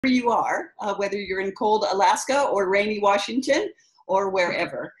you are, whether you're in cold Alaska or rainy Washington or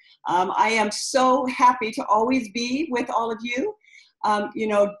wherever. I am so happy to always be with all of you.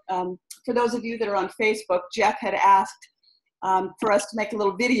 For those of you that are on Facebook, Jeff had asked for us to make a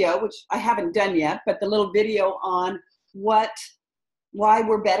little video, which I haven't done yet, but the little video on why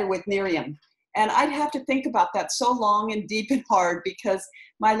we're better with Nerium. And I'd have to think about that so long and deep and hard because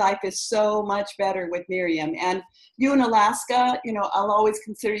my life is so much better with Nerium. And you in Alaska, I'll always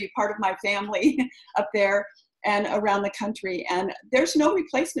consider you part of my family up there and around the country. And there's no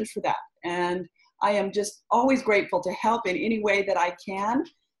replacement for that. And I am just always grateful to help in any way that I can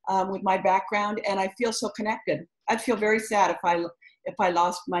with my background. And I feel so connected. I'd feel very sad if I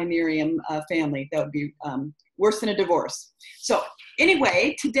lost my Nerium family. That would be worse than a divorce. So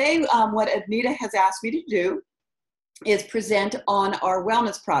anyway, today what Anita has asked me to do is present on our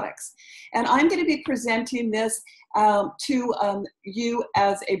wellness products. And I'm going to be presenting this to you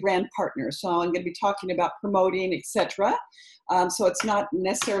as a brand partner. So I'm going to be talking about promoting, etc. So it's not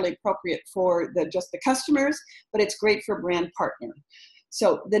necessarily appropriate for just the customers, but it's great for brand partner.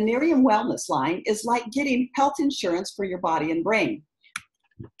 So the Nerium Wellness line is like getting health insurance for your body and brain.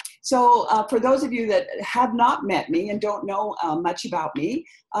 So for those of you that have not met me and don't know much about me,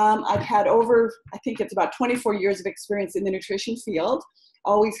 I've had I think it's about 24 years of experience in the nutrition field,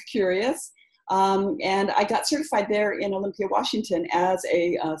 always curious. And I got certified there in Olympia, Washington as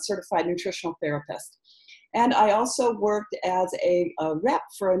a certified nutritional therapist. And I also worked as a rep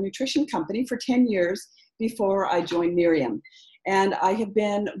for a nutrition company for 10 years before I joined Nerium. And I have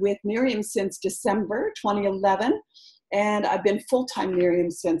been with Nerium since December 2011. And I've been full-time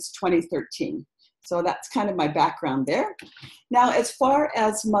Nerium since 2013. So that's kind of my background there. Now, as far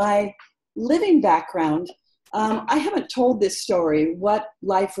as my living background, I haven't told this story, what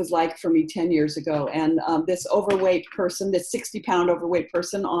life was like for me 10 years ago. And this overweight person, this 60-pound overweight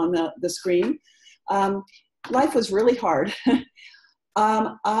person on the screen, life was really hard.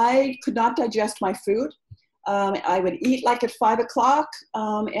 I could not digest my food. I would eat like at 5 o'clock,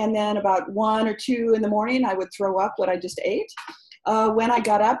 and then about 1 or 2 in the morning, I would throw up what I just ate. When I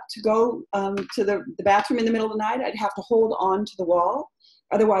got up to go to the bathroom in the middle of the night, I'd have to hold on to the wall.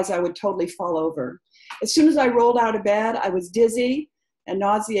 Otherwise, I would totally fall over. As soon as I rolled out of bed, I was dizzy and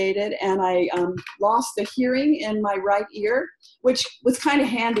nauseated, and I lost the hearing in my right ear, which was kind of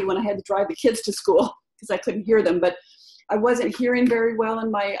handy when I had to drive the kids to school because I couldn't hear them. But I wasn't hearing very well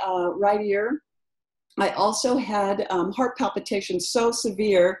in my right ear. I also had heart palpitations so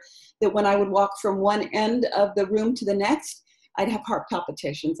severe that when I would walk from one end of the room to the next, I'd have heart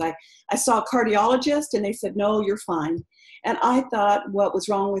palpitations. I saw a cardiologist and they said, no, you're fine. And I thought what was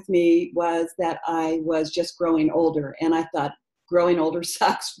wrong with me was that I was just growing older. And I thought growing older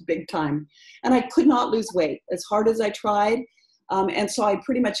sucks big time. And I could not lose weight as hard as I tried. And so I'd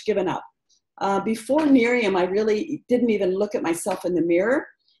pretty much given up. Before Nerium, I really didn't even look at myself in the mirror.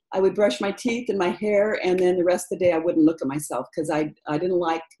 I would brush my teeth and my hair, and then the rest of the day I wouldn't look at myself because I didn't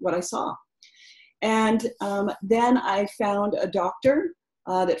like what I saw. And then I found a doctor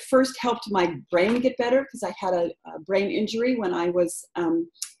that first helped my brain get better because I had a brain injury when I was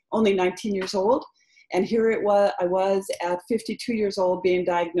only 19 years old. And here I was at 52 years old being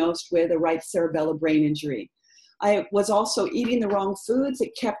diagnosed with a right cerebellar brain injury. I was also eating the wrong foods.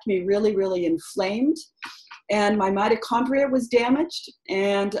 It kept me really, really inflamed. And my mitochondria was damaged,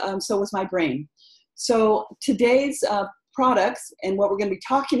 and so was my brain. So today's products and what we're going to be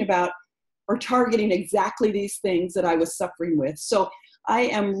talking about are targeting exactly these things that I was suffering with. So I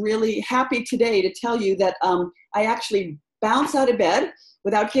am really happy today to tell you that I actually bounce out of bed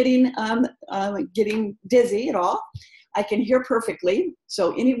without getting dizzy at all. I can hear perfectly.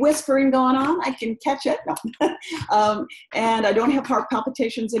 So any whispering going on, I can catch it. No. And I don't have heart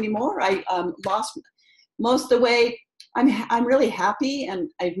palpitations anymore. I lost most of the weight. I'm really happy,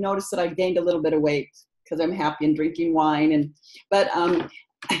 and I've noticed that I've gained a little bit of weight because I'm happy and drinking wine. But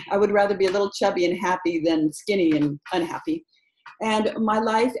I would rather be a little chubby and happy than skinny and unhappy. And my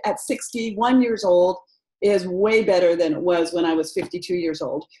life at 61 years old is way better than it was when I was 52 years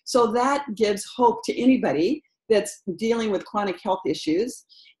old. So that gives hope to anybody that's dealing with chronic health issues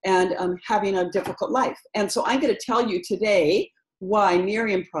and having a difficult life. And so I'm going to tell you today why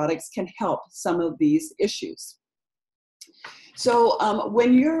Nerium products can help some of these issues. So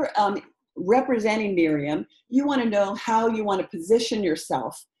when you're representing Nerium, you want to know how you want to position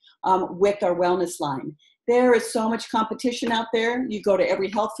yourself with our wellness line. There is so much competition out there. You go to every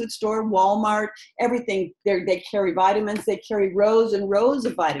health food store, Walmart, everything. They carry vitamins. They carry rows and rows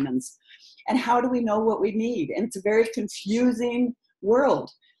of vitamins. And how do we know what we need? And it's a very confusing world.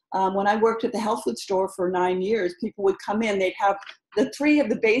 When I worked at the health food store for 9 years, people would come in, they'd have the three of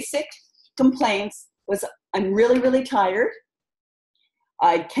the basic complaints was I'm really, really tired,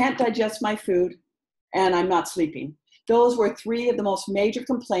 I can't digest my food, and I'm not sleeping. Those were three of the most major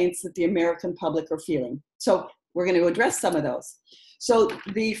complaints that the American public are feeling. So we're going to address some of those. So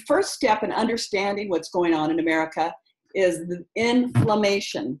the first step in understanding what's going on in America is the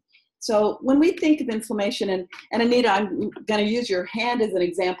inflammation. So when we think of inflammation, and Anita, I'm going to use your hand as an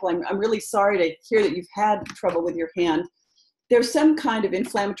example. I'm really sorry to hear that you've had trouble with your hand. There's some kind of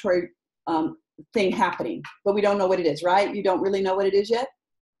inflammatory thing happening, but we don't know what it is, right? You don't really know what it is yet?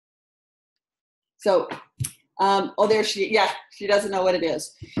 So, oh, there she doesn't know what it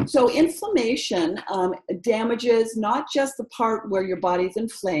is. So inflammation damages not just the part where your body's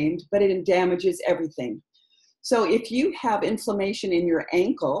inflamed, but it damages everything. So if you have inflammation in your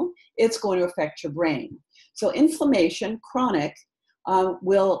ankle, it's going to affect your brain. So inflammation, chronic,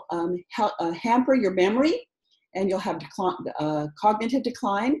 will hamper your memory, and you'll have cognitive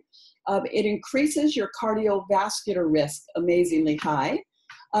decline. It increases your cardiovascular risk amazingly high.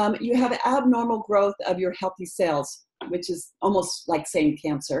 You have abnormal growth of your healthy cells, which is almost like saying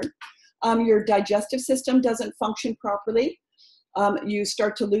cancer. Your digestive system doesn't function properly. You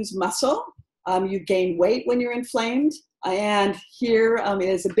start to lose muscle. You gain weight when you're inflamed. And here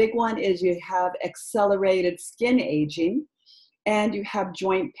is a big one, is you have accelerated skin aging, and you have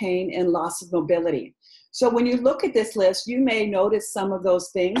joint pain and loss of mobility. So when you look at this list, you may notice some of those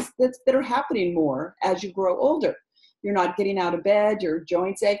things that are happening more as you grow older. You're not getting out of bed, your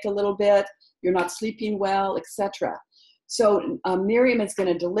joints ache a little bit, you're not sleeping well, etc. So Nerium is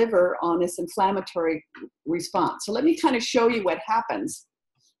going to deliver on this inflammatory response. So let me kind of show you what happens.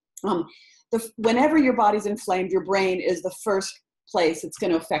 Whenever your body's inflamed, your brain is the first place it's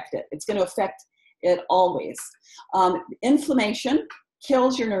going to affect it. It's going to affect it always. Inflammation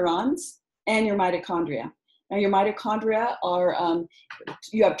kills your neurons and your mitochondria. Now your mitochondria are,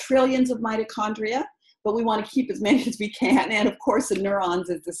 you have trillions of mitochondria, but we want to keep as many as we can. And of course the neurons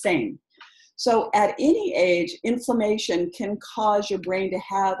is the same. So at any age, inflammation can cause your brain to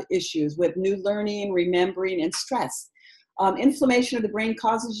have issues with new learning, remembering, and stress. Inflammation of the brain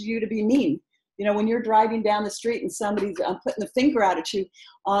causes you to be mean. You know, when you're driving down the street and somebody's putting the finger out at you,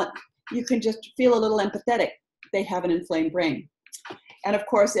 you can just feel a little empathetic. They have an inflamed brain. And of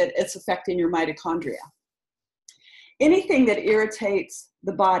course, it's affecting your mitochondria. Anything that irritates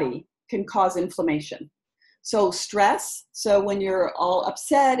the body can cause inflammation. So stress, so when you're all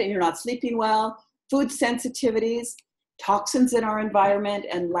upset and you're not sleeping well, food sensitivities, toxins in our environment,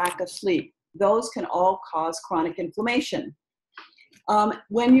 and lack of sleep, those can all cause chronic inflammation.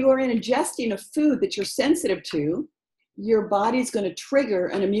 When you are ingesting a food that you're sensitive to, your body's going to trigger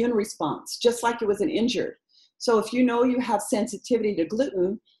an immune response, just like it was an injured. So if you know you have sensitivity to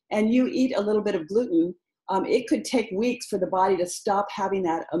gluten and you eat a little bit of gluten, it could take weeks for the body to stop having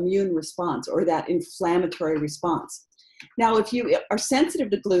that immune response or that inflammatory response. Now, if you are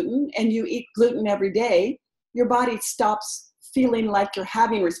sensitive to gluten and you eat gluten every day, your body stops feeling like you're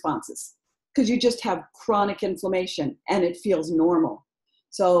having responses because you just have chronic inflammation and it feels normal.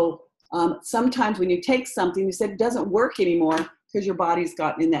 So sometimes when you take something, you said it doesn't work anymore because your body's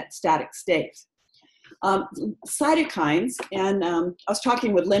gotten in that static state. Cytokines, and I was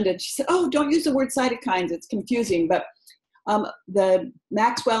talking with Linda, and she said, oh, don't use the word cytokines, it's confusing, but the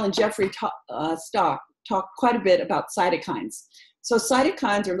Maxwell and Jeffrey Stock talk quite a bit about cytokines. So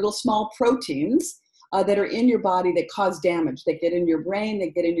cytokines are little small proteins that are in your body that cause damage. They get in your brain, they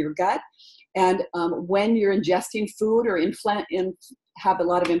get in your gut, and when you're ingesting food or have a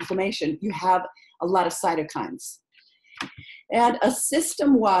lot of inflammation, you have a lot of cytokines. And a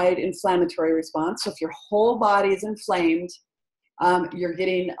system-wide inflammatory response. So if your whole body is inflamed, you're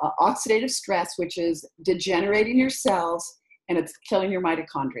getting oxidative stress, which is degenerating your cells, and it's killing your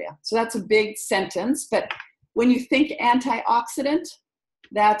mitochondria. So that's a big sentence, but when you think antioxidant,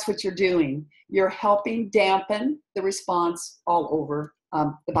 that's what you're doing. You're helping dampen the response all over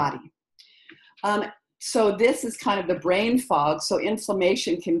the body. So this is kind of the brain fog. So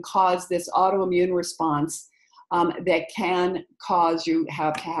inflammation can cause this autoimmune response that can cause you to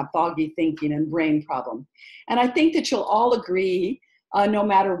have foggy thinking and brain problem. And I think that you'll all agree, no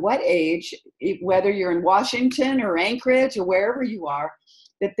matter what age, whether you're in Washington or Anchorage or wherever you are,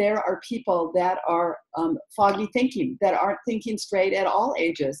 that there are people that are foggy thinking, that aren't thinking straight at all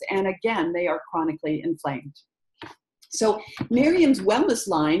ages. And again, they are chronically inflamed. So Nerium's Wellness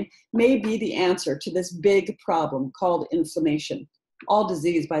line may be the answer to this big problem called inflammation. All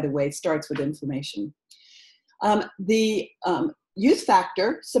disease, by the way, starts with inflammation. The youth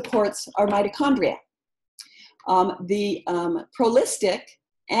factor supports our mitochondria. The prolistic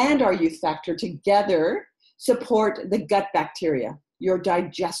and our youth factor together support the gut bacteria, your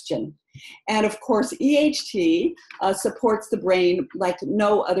digestion. And of course, EHT supports the brain like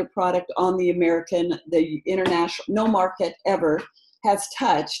no other product on the American, the international, no market ever has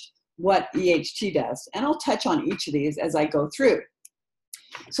touched what EHT does. And I'll touch on each of these as I go through.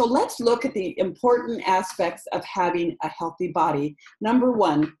 So let's look at the important aspects of having a healthy body. Number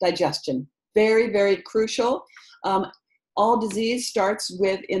one, digestion. Very, very crucial. All disease starts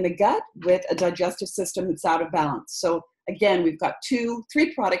in the gut with a digestive system that's out of balance. So again, we've got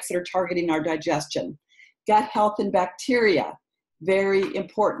 3 products that are targeting our digestion. Gut health and bacteria, very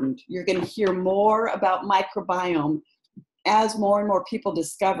important. You're going to hear more about microbiome as more and more people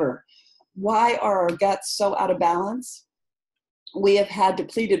discover. Why are our guts so out of balance? We have had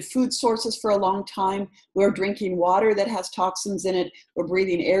depleted food sources for a long time. We're drinking water that has toxins in it. We're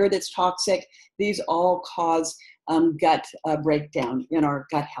breathing air that's toxic. These all cause gut breakdown in our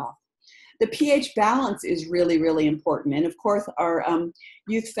gut health. The pH balance is really, really important. And of course, our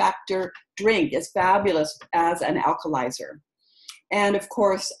Youth Factor drink is fabulous as an alkalizer. And of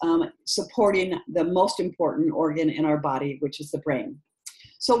course, supporting the most important organ in our body, which is the brain.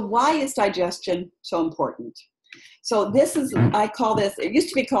 So why is digestion so important? So this is, I call this, it used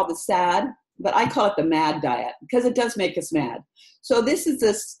to be called the SAD, but I call it the MAD diet because it does make us mad. So this is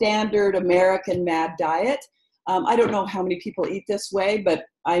the standard American MAD diet. I don't know how many people eat this way, but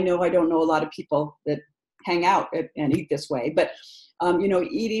I don't know a lot of people that hang out and eat this way. But,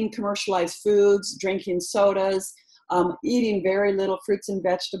 eating commercialized foods, drinking sodas, eating very little fruits and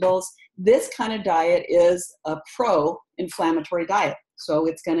vegetables. This kind of diet is a pro-inflammatory diet. So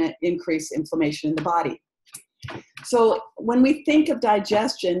it's going to increase inflammation in the body. So when we think of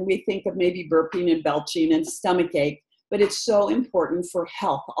digestion, we think of maybe burping and belching and stomach ache, but it's so important for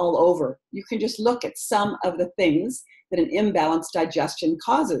health all over. You can just look at some of the things that an imbalanced digestion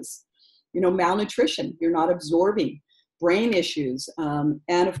causes. Malnutrition, you're not absorbing, brain issues,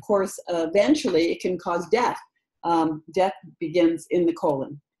 and of course, eventually it can cause death. Death begins in the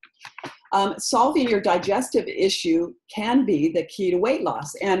colon. Solving your digestive issue can be the key to weight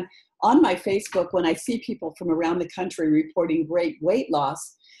loss. And on my Facebook, when I see people from around the country reporting great weight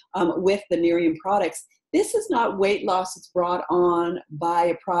loss with the Nerium products, this is not weight loss that's brought on by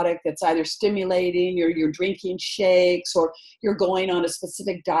a product that's either stimulating or you're drinking shakes or you're going on a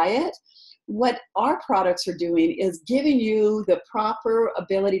specific diet. What our products are doing is giving you the proper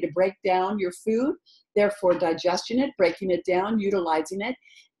ability to break down your food, therefore digesting it, breaking it down, utilizing it,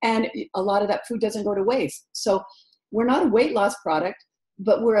 and a lot of that food doesn't go to waste. So we're not a weight loss product,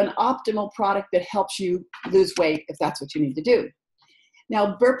 but we're an optimal product that helps you lose weight if that's what you need to do.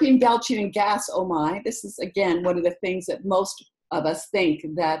 Now, burping, belching, and gas, oh my, this is, again, one of the things that most of us think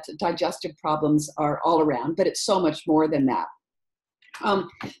that digestive problems are all around, but it's so much more than that.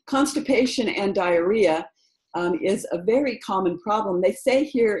 Constipation and diarrhea is a very common problem. They say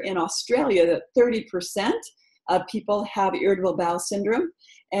here in Australia that 30% of people have irritable bowel syndrome.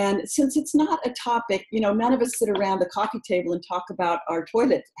 And since it's not a topic, none of us sit around the coffee table and talk about our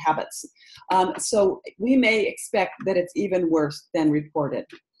toilet habits. So we may expect that it's even worse than reported.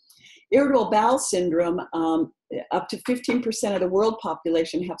 Irritable bowel syndrome, up to 15% of the world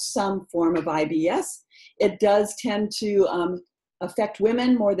population have some form of IBS. It does tend to affect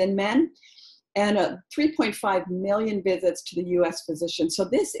women more than men. And 3.5 million visits to the US physician. So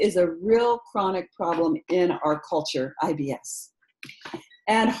this is a real chronic problem in our culture, IBS.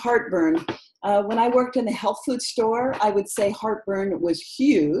 And heartburn. When I worked in the health food store, I would say heartburn was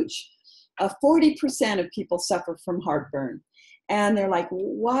huge. 40% of people suffer from heartburn. And they're like,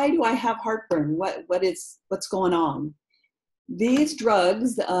 why do I have heartburn? What's going on? These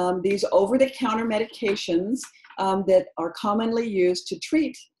drugs, these over-the-counter medications that are commonly used to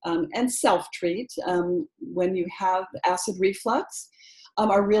treat and self-treat when you have acid reflux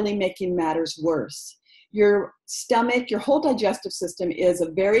are really making matters worse. Your stomach, your whole digestive system is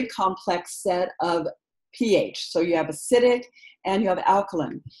a very complex set of pH. So you have acidic and you have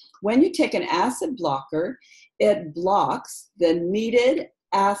alkaline. When you take an acid blocker, it blocks the needed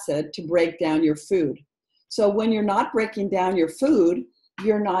acid to break down your food. So when you're not breaking down your food,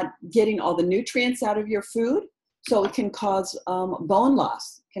 you're not getting all the nutrients out of your food. So it can cause bone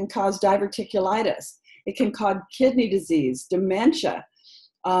loss, can cause diverticulitis. It can cause kidney disease, dementia.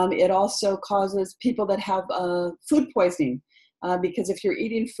 It also causes people that have food poisoning because if you're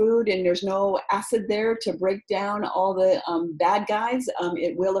eating food and there's no acid there to break down all the bad guys,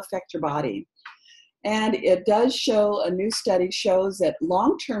 it will affect your body. And it does show, a new study shows that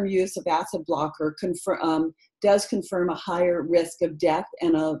long-term use of acid blocker does confirm a higher risk of death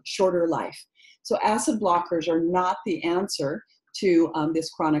and a shorter life. So acid blockers are not the answer to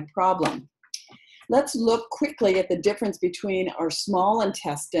this chronic problem. let's look quickly at the difference between our small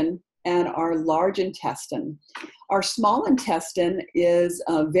intestine and our large intestine. Our small intestine is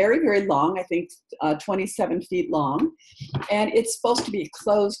very, very long, I think 27 feet long, and it's supposed to be a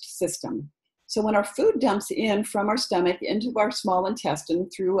closed system. So when our food dumps in from our stomach into our small intestine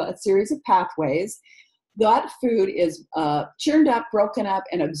through a series of pathways, that food is churned up, broken up,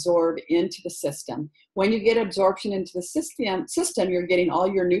 and absorbed into the system. When you get absorption into the system, you're getting all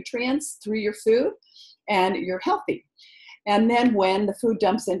your nutrients through your food, and you're healthy. And then when the food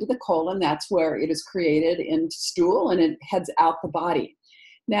dumps into the colon, that's where it is created into stool, and it heads out the body.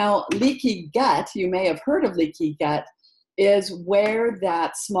 Now, leaky gut, you may have heard of leaky gut, is where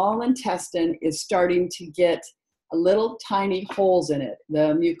that small intestine is starting to get little tiny holes in it.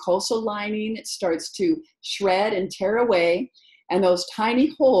 The mucosal lining starts to shred and tear away, and those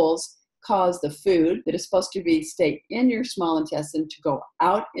tiny holes cause the food that is supposed to stay in your small intestine to go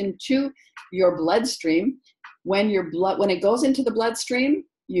out into your bloodstream. When it goes into the bloodstream,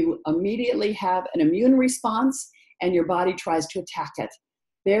 you immediately have an immune response, and your body tries to attack it,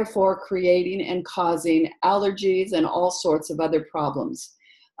 therefore creating and causing allergies and all sorts of other problems.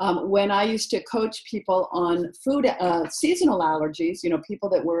 When I used to coach people on food seasonal allergies, people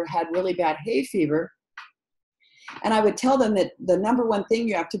that had really bad hay fever, and I would tell them that the number one thing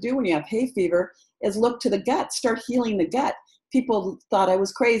you have to do when you have hay fever is look to the gut, start healing the gut. People thought I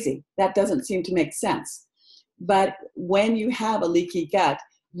was crazy. That doesn't seem to make sense. But when you have a leaky gut,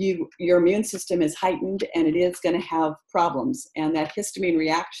 your immune system is heightened, and it is going to have problems. And that histamine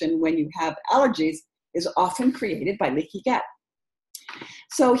reaction when you have allergies is often created by leaky gut.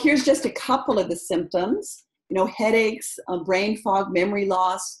 So here's just a couple of the symptoms, headaches, brain fog, memory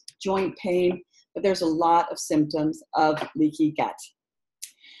loss, joint pain, but there's a lot of symptoms of leaky gut.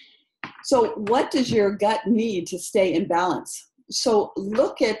 So what does your gut need to stay in balance? So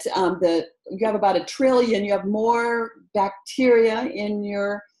look at you have about 1 trillion, you have more bacteria in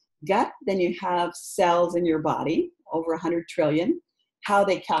your gut than you have cells in your body, over 100 trillion. How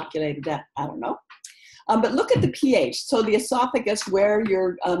they calculated that, I don't know. But look at the pH. So the esophagus, where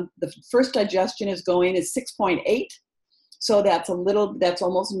the first digestion is going, is 6.8. So that's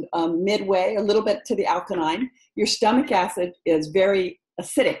almost midway, a little bit to the alkaline. Your stomach acid is very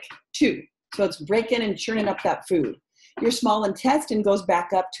acidic too. So it's breaking and churning up that food. Your small intestine goes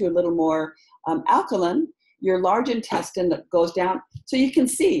back up to a little more alkaline. Your large intestine goes down. So you can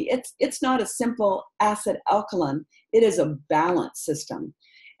see it's not a simple acid alkaline. It is a balanced system.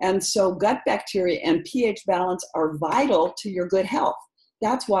 And so gut bacteria and pH balance are vital to your good health.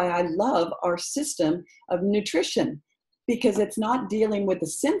 That's why I love our system of nutrition, because it's not dealing with the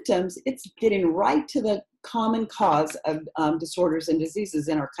symptoms, it's getting right to the common cause of disorders and diseases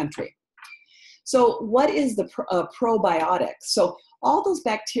in our country. So what is the probiotic? So all those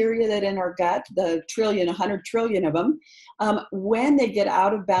bacteria that in our gut, the 100 trillion of them, when they get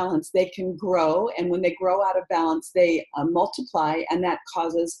out of balance, they can grow. And when they grow out of balance, they multiply, and that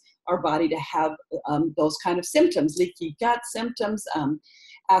causes our body to have those kind of symptoms, leaky gut symptoms,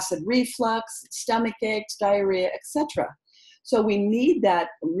 acid reflux, stomach aches, diarrhea, etc. So we need that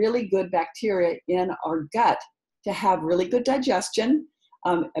really good bacteria in our gut to have really good digestion,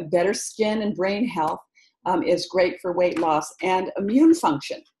 a better skin and brain health, is great for weight loss and immune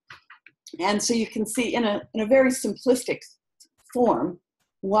function. And so you can see in a very simplistic form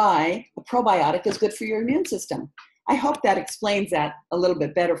why a probiotic is good for your immune system. I hope that explains that a little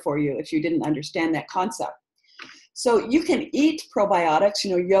bit better for you if you didn't understand that concept. So you can eat probiotics,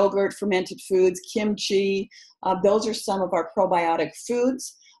 yogurt, fermented foods, kimchi. Those are some of our probiotic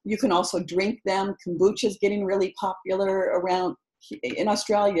foods. You can also drink them. Kombucha is getting really popular around. In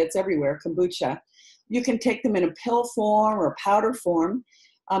Australia, it's everywhere, kombucha. You can take them in a pill form or powder form,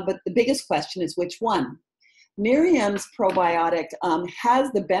 but the biggest question is which one? Nerium's probiotic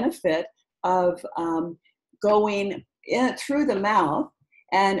has the benefit of going through the mouth,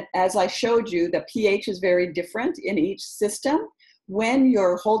 and as I showed you, the pH is very different in each system. When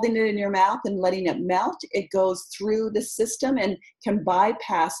you're holding it in your mouth and letting it melt, it goes through the system and can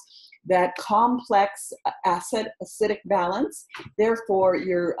bypass that complex acid-acidic balance. Therefore,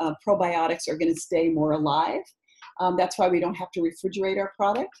 your probiotics are going to stay more alive. That's why we don't have to refrigerate our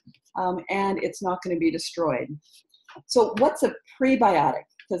product, and it's not going to be destroyed. So what's a prebiotic?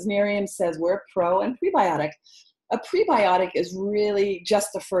 Because Nerium says we're a pro and prebiotic. A prebiotic is really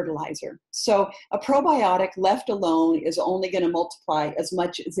just a fertilizer. So a probiotic left alone is only going to multiply as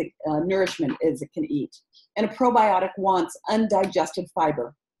much as nourishment as it can eat. And a probiotic wants undigested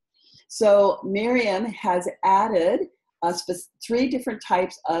fiber. So Nerium has added 3 different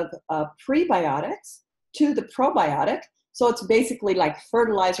types of prebiotics to the probiotic. So it's basically like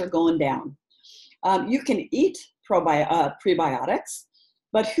fertilizer going down. You can eat prebiotics,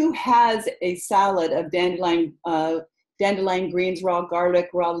 but who has a salad of dandelion greens, raw garlic,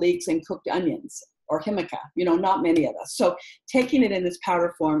 raw leeks, and cooked onions, or himika? Not many of us. So taking it in this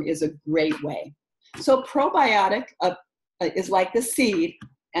powder form is a great way. So probiotic is like the seed,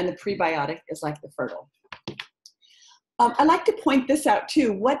 and the prebiotic is like the fertile. I like to point this out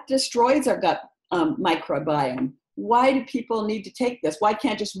too. What destroys our gut microbiome? Why do people need to take this? Why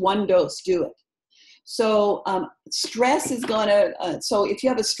can't just one dose do it? So stress is going to, so if you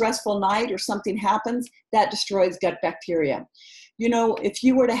have a stressful night or something happens, that destroys gut bacteria. If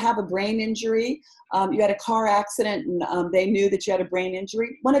you were to have a brain injury, you had a car accident and they knew that you had a brain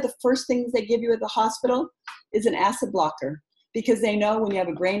injury, one of the first things they give you at the hospital is an acid blocker, because they know when you have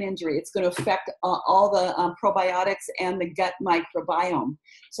a brain injury, it's going to affect all the probiotics and the gut microbiome.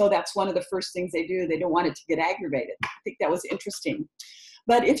 So that's one of the first things they do. They don't want it to get aggravated. I think that was interesting.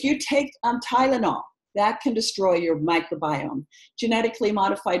 But if you take Tylenol, that can destroy your microbiome. Genetically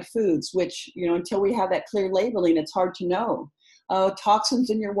modified foods, which, until we have that clear labeling, it's hard to know. Toxins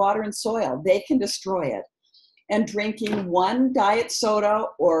in your water and soil, they can destroy it. And drinking one diet soda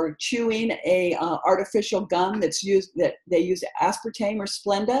or chewing a artificial gum that they use aspartame or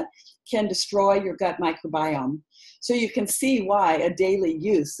Splenda can destroy your gut microbiome. So you can see why a daily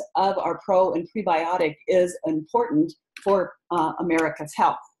use of our pro and prebiotic is important for America's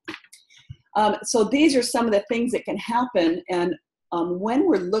health. So these are some of the things that can happen. And when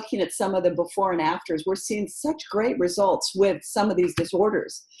we're looking at some of the before and afters, we're seeing such great results with some of these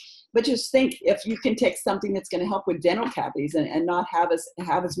disorders. But just think, if you can take something that's going to help with dental cavities and not have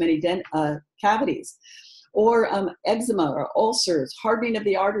as many cavities, or eczema or ulcers, hardening of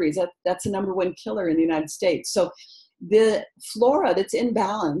the arteries, that's the #1 killer in the United States. So the flora that's in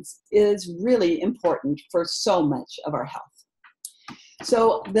balance is really important for so much of our health.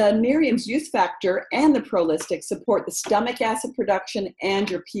 So the Nerium's youth factor and the Prolistic support the stomach acid production and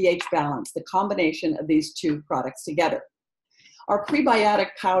your pH balance, the combination of these two products together. Our prebiotic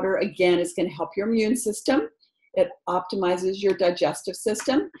powder, again, is going to help your immune system. It optimizes your digestive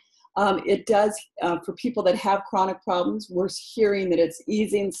system. It does, for people that have chronic problems, we're hearing that it's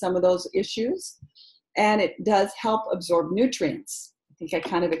easing some of those issues. And it does help absorb nutrients. I think I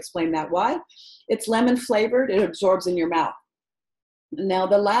kind of explained that why. It's lemon flavored. It absorbs in your mouth. Now,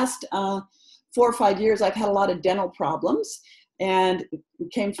 the last 4 or 5 years, I've had a lot of dental problems, and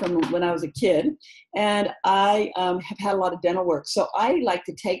it came from when I was a kid, and I have had a lot of dental work. So I like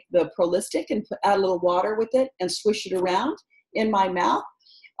to take the Prolistic and add a little water with it and swish it around in my mouth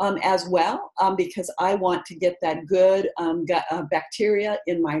as well, because I want to get that good gut, bacteria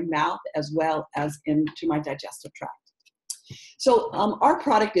in my mouth as well as into my digestive tract. So our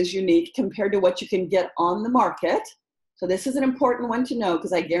product is unique compared to what you can get on the market. So this is an important one to know,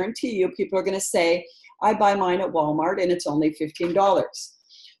 because I guarantee you people are going to say, I buy mine at Walmart and it's only $15.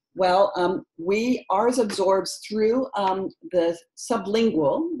 Well, ours absorbs through the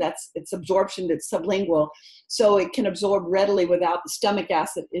sublingual. It's absorption that's sublingual, so it can absorb readily without the stomach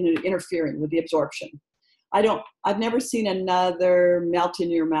acid interfering with the absorption. I've never seen another melt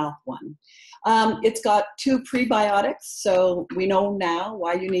in your mouth one. It's got 2 prebiotics, so we know now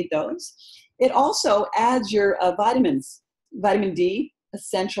why you need those. It also adds your vitamins, vitamin D,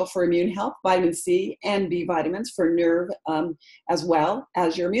 essential for immune health, vitamin C and B vitamins for nerve, as well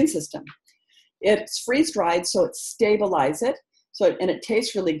as your immune system. It's freeze-dried, so it stabilizes it, and it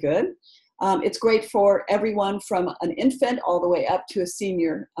tastes really good. It's great for everyone from an infant all the way up to a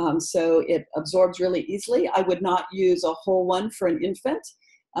senior, so it absorbs really easily. I would not use a whole one for an infant.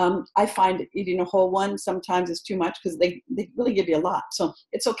 I find eating a whole one sometimes is too much, because they really give you a lot. So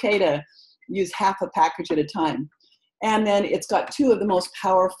it's okay to use half a package at a time. And then it's got 2 of the most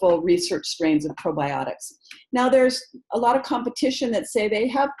powerful research strains of probiotics. Now, there's a lot of competition that say they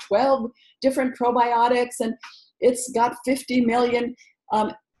have 12 different probiotics and it's got 50 million.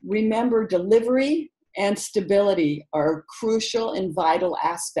 Remember, delivery and stability are crucial and vital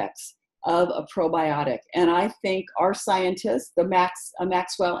aspects of a probiotic. And I think our scientists,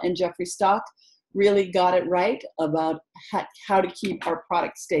 Maxwell and Jeffrey Stock, really got it right about how to keep our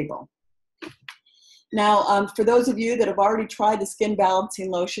product stable. Now, for those of you that have already tried the skin balancing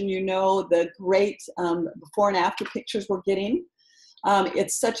lotion, you know the great before and after pictures we're getting.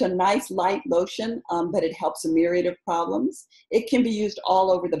 It's such a nice light lotion, but it helps a myriad of problems. It can be used all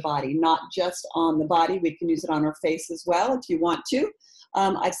over the body, not just on the body. We can use it on our face as well if you want to.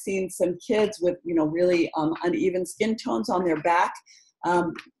 I've seen some kids with really uneven skin tones on their back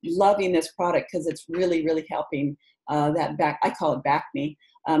loving this product, because it's really, really helping that back. I call it back knee.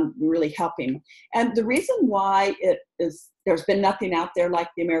 Really helping. And the reason why it is There's been nothing out there like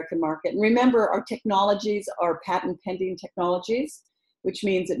the American market. And remember, our technologies are patent pending technologies, which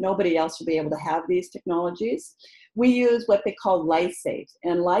means that nobody else will be able to have these technologies. We use what they call lysate.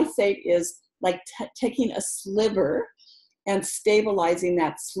 And lysate is like taking a sliver and stabilizing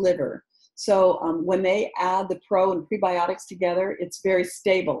that sliver. So when they add the pro and prebiotics together, it's very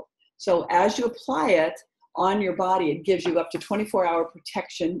stable. So as you apply it on your body, it gives you up to 24-hour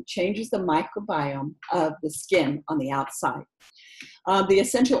protection, changes the microbiome of the skin on the outside. The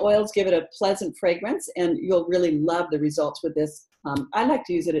essential oils give it a pleasant fragrance, and you'll really love the results with this. I like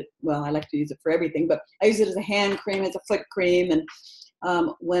to use it, I like to use it for everything, but I use it as a hand cream, as a foot cream.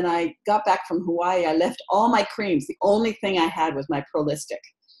 And when I got back from Hawaii, I left all my creams. The only thing I had was my Prolistic.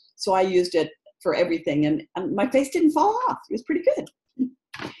 So I used it for everything, and my face didn't fall off. It was pretty good.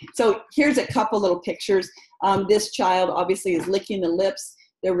 So here's a couple little pictures. This child obviously is licking the lips.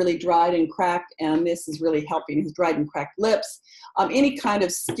 They're really dried and cracked, and this is really helping his dried and cracked lips. Any kind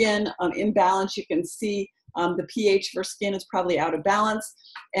of skin imbalance, you can see the pH for skin is probably out of balance,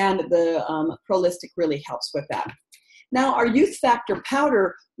 and the Prolistic really helps with that. Now, our Youth Factor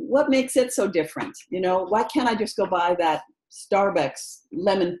powder, what makes it so different? You know, why can't I just go buy that Starbucks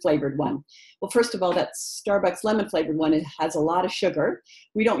lemon flavored one? Well, first of all, that Starbucks lemon flavored one, it has a lot of sugar.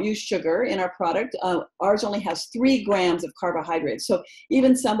 We don't use sugar in our product. Ours only has 3 grams of carbohydrates. So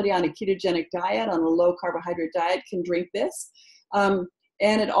even somebody on a ketogenic diet, on a low carbohydrate diet, can drink this. And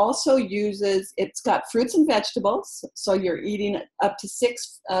it also it's got fruits and vegetables. So you're eating up to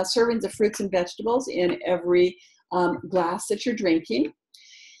 6 servings of fruits and vegetables in every glass that you're drinking.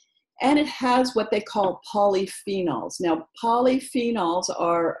 And it has what they call polyphenols. Now, polyphenols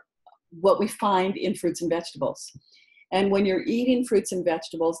are what we find in fruits and vegetables. And when you're eating fruits and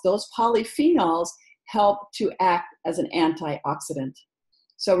vegetables, those polyphenols help to act as an antioxidant.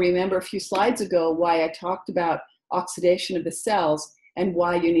 So remember a few slides ago why I talked about oxidation of the cells and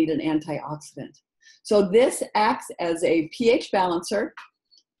why you need an antioxidant. So this acts as a pH balancer,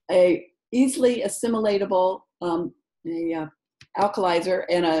 a easily assimilatable alkalizer,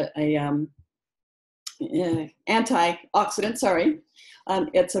 and a antioxidant, sorry.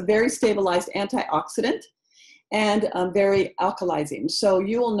 It's a very stabilized antioxidant and very alkalizing. So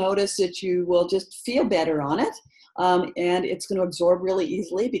you will notice that you will just feel better on it, and it's going to absorb really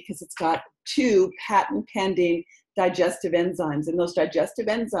easily because it's got 2 patent pending digestive enzymes, and those digestive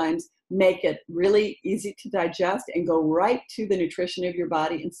enzymes make it really easy to digest and go right to the nutrition of your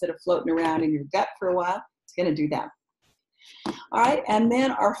body instead of floating around in your gut for a while. It's going to do that. All right, and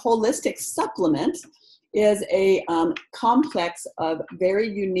then our holistic supplement is a complex of very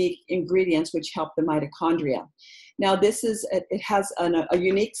unique ingredients which help the mitochondria. Now it has a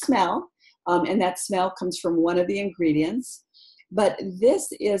unique smell, and that smell comes from one of the ingredients. But this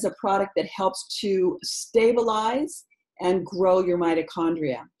is a product that helps to stabilize and grow your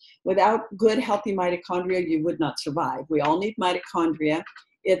mitochondria. Without good, healthy mitochondria, you would not survive. We all need mitochondria.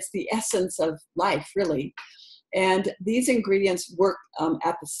 It's the essence of life, really. And these ingredients work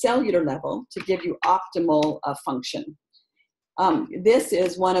at the cellular level to give you optimal function. This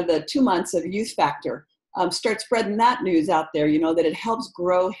is one of the 2 months of Youth Factor. Start spreading that news out there, you know, that it helps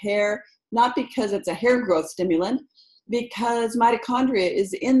grow hair, not because it's a hair growth stimulant, because mitochondria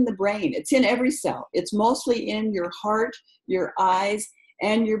is in the brain. It's in every cell. It's mostly in your heart, your eyes,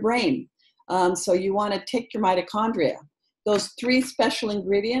 and your brain. So you want to take your mitochondria. Those 3 special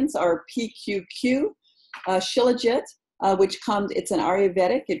ingredients are PQQ, Shilajit, it's an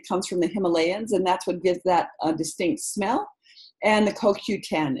Ayurvedic, it comes from the Himalayas, and that's what gives that distinct smell, and the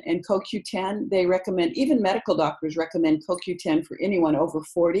CoQ10. And CoQ10, they recommend, even medical doctors recommend CoQ10 for anyone over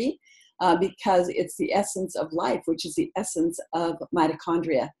 40, because it's the essence of life, which is the essence of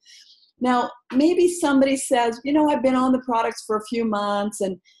mitochondria. Now, maybe somebody says, you know, I've been on the products for a few months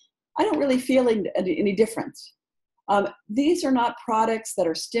and I don't really feel any difference. These are not products that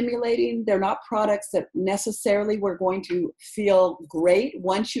are stimulating. They're not products that necessarily we're going to feel great.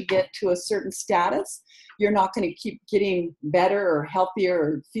 Once you get to a certain status, you're not going to keep getting better or healthier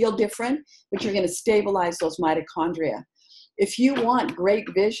or feel different, but you're going to stabilize those mitochondria. If you want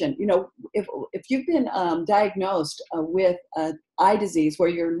great vision, you know, if you've been diagnosed with eye disease where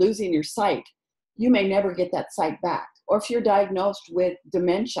you're losing your sight, you may never get that sight back. Or if you're diagnosed with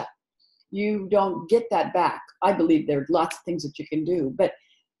dementia, you don't get that back. I believe there are lots of things that you can do, but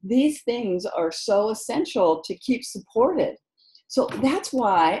these things are so essential to keep supported. So that's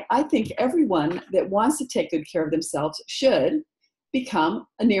why I think everyone that wants to take good care of themselves should become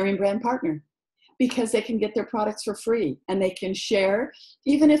a Nerium brand partner, because they can get their products for free and they can share,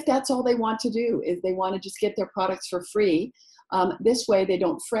 even if that's all they want to do, is they want to just get their products for free. This way they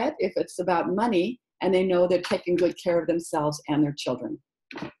don't fret if it's about money, and they know they're taking good care of themselves and their children.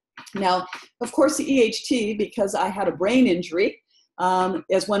 Now, of course, the EHT, because I had a brain injury,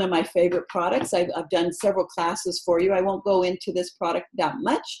 is one of my favorite products. I've done several classes for you. I won't go into this product that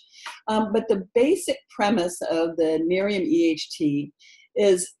much, but the basic premise of the Nerium EHT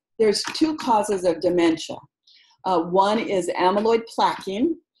is there's two causes of dementia. One is amyloid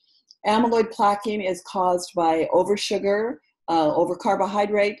plaquing. Amyloid plaquing is caused by oversugar,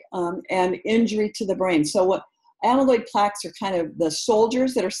 overcarbohydrate, and injury to the brain. So what amyloid plaques are kind of the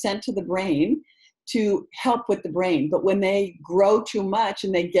soldiers that are sent to the brain to help with the brain. But when they grow too much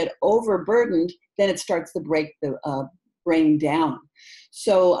and they get overburdened, then it starts to break the brain down.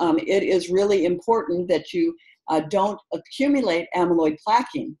 So it is really important that you don't accumulate amyloid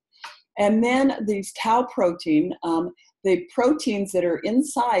plaquing. And then these tau protein, the proteins that are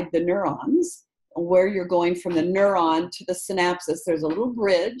inside the neurons, where you're going from the neuron to the synapses, there's a little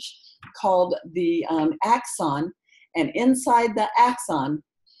bridge called the axon, and inside the axon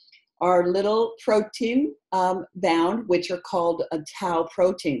are little protein bound, which are called tau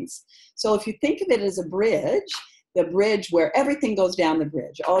proteins. So if you think of it as a bridge, the bridge where everything goes down the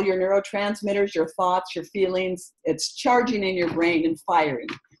bridge, all your neurotransmitters, your thoughts, your feelings, it's charging in your brain and firing.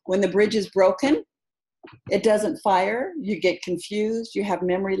 When the bridge is broken, it doesn't fire, you get confused, you have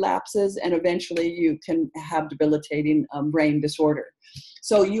memory lapses, and eventually you can have debilitating brain disorder.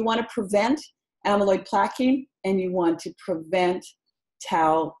 So you want to prevent amyloid plaquing, and you want to prevent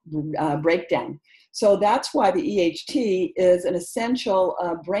tau breakdown. So that's why the EHT is an essential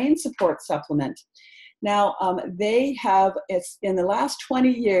brain support supplement. Now, they have, in the last 20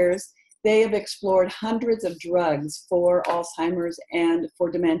 years, they have explored hundreds of drugs for Alzheimer's and for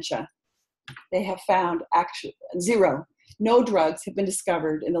dementia. They have found actually no drugs have been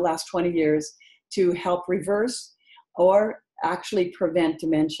discovered in the last 20 years to help reverse or actually prevent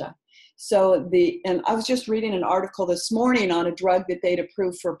dementia. So and I was just reading an article this morning on a drug that they'd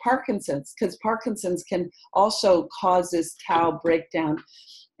approved for Parkinson's, because Parkinson's can also cause this tau breakdown.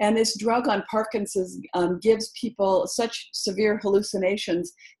 And this drug on Parkinson's gives people such severe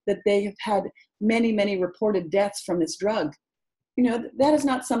hallucinations that they have had many, many reported deaths from this drug. You know, that is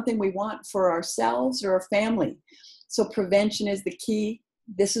not something we want for ourselves or our family. So prevention is the key.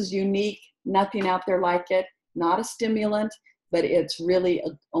 This is unique, nothing out there like it, not a stimulant, but it's really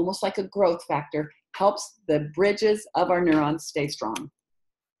almost like a growth factor, helps the bridges of our neurons stay strong.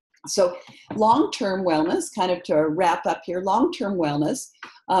 So long-term wellness, kind of to wrap up here, long-term wellness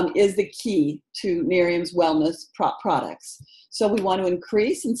is the key to Nerium's wellness products. So we want to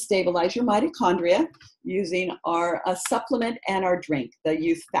increase and stabilize your mitochondria using our supplement and our drink, the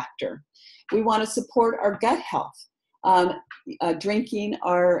Youth Factor. We want to support our gut health, drinking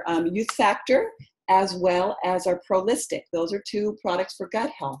our Youth Factor as well as our Prolistic. Those are two products for gut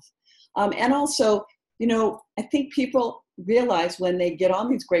health. And also, you know, I think people realize when they get on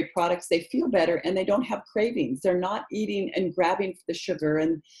these great products, they feel better and they don't have cravings. They're not eating and grabbing for the sugar,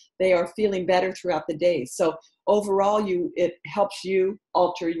 and they are feeling better throughout the day. So overall, it helps you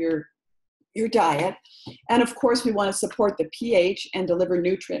alter your diet. And of course, we want to support the pH and deliver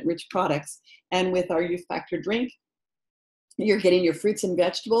nutrient-rich products. And with our Youth Factor drink, you're getting your fruits and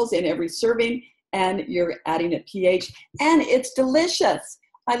vegetables in every serving, and you're adding a pH, and it's delicious.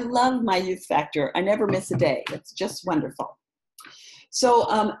 I love my Youth Factor. I never miss a day. It's just wonderful. So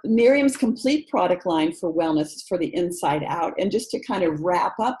Nerium's complete product line for wellness is for the inside out. And just to kind of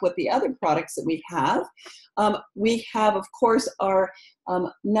wrap up with the other products that we have, of course, our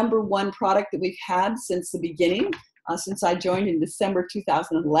number one product that we've had since the beginning, since I joined in December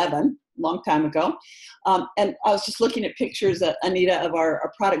 2011, a long time ago. And I was just looking at pictures, Anita, of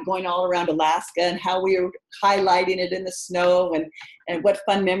our product going all around Alaska and how we were highlighting it in the snow, and what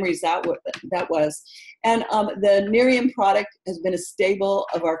fun memories that was. And the Nerium product has been a staple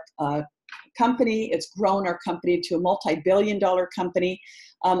of our company. It's grown our company to a multi-billion-dollar company,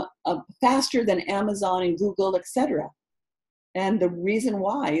 faster than Amazon and Google, etc. And the reason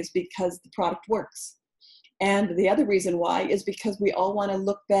why is because the product works. And the other reason why is because we all want to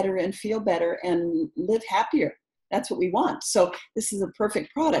look better and feel better and live happier. That's what we want. So this is a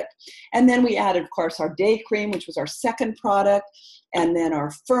perfect product. And then we added, of course, our day cream, which was our second product. And then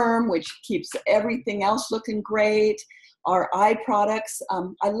our firm, which keeps everything else looking great. Our eye products.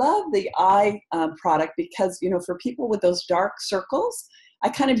 I love the eye product because, you know, for people with those dark circles, I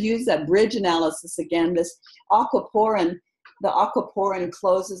kind of use that bridge analysis again, this aquaporin. The aquaporin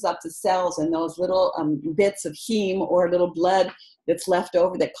closes up the cells, and those little bits of heme or little blood that's left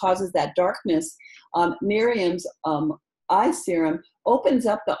over that causes that darkness. Nerium's eye serum opens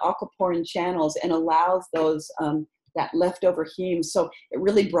up the aquaporin channels and allows those that leftover heme. So it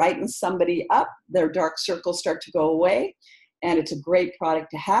really brightens somebody up. Their dark circles start to go away, and it's a great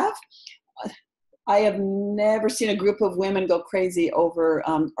product to have. I have never seen a group of women go crazy over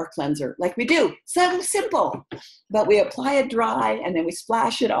our cleanser like we do. So simple, but we apply it dry and then we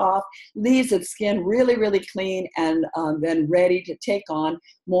splash it off, leaves the skin really, really clean, and then ready to take on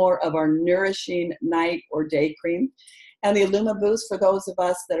more of our nourishing night or day cream. And the Illuma Boost, for those of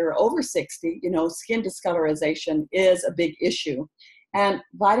us that are over 60, you know, skin discolorization is a big issue. And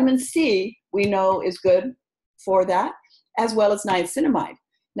vitamin C, we know, is good for that, as well as niacinamide.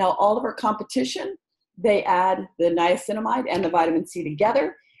 Now, all of our competition, they add the niacinamide and the vitamin C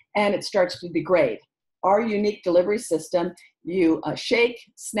together, and it starts to degrade. Our unique delivery system, you shake,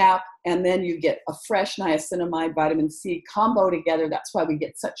 snap, and then you get a fresh niacinamide, vitamin C combo together. That's why we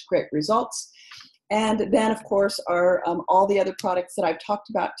get such great results. And then, of course, our all the other products that I've talked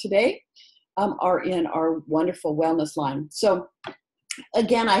about today are in our wonderful wellness line. So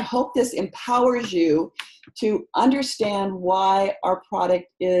again, I hope this empowers you to understand why our product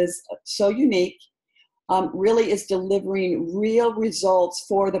is so unique, really is delivering real results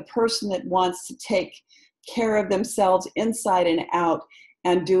for the person that wants to take care of themselves inside and out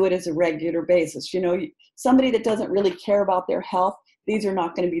and do it as a regular basis. You know, somebody that doesn't really care about their health, these are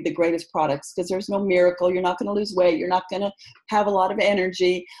not going to be the greatest products because there's no miracle. You're not going to lose weight. You're not going to have a lot of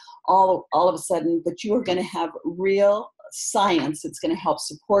energy all of a sudden, but you are going to have real science that's going to help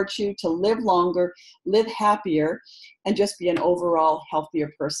support you to live longer, live happier, and just be an overall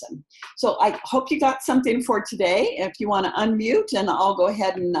healthier person. So I hope you got something for today. If you want to unmute, and I'll go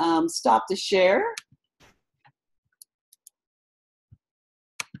ahead and stop the share.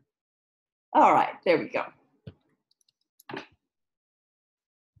 All right, there we go.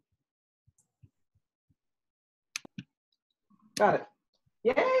 Got it.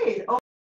 Yay!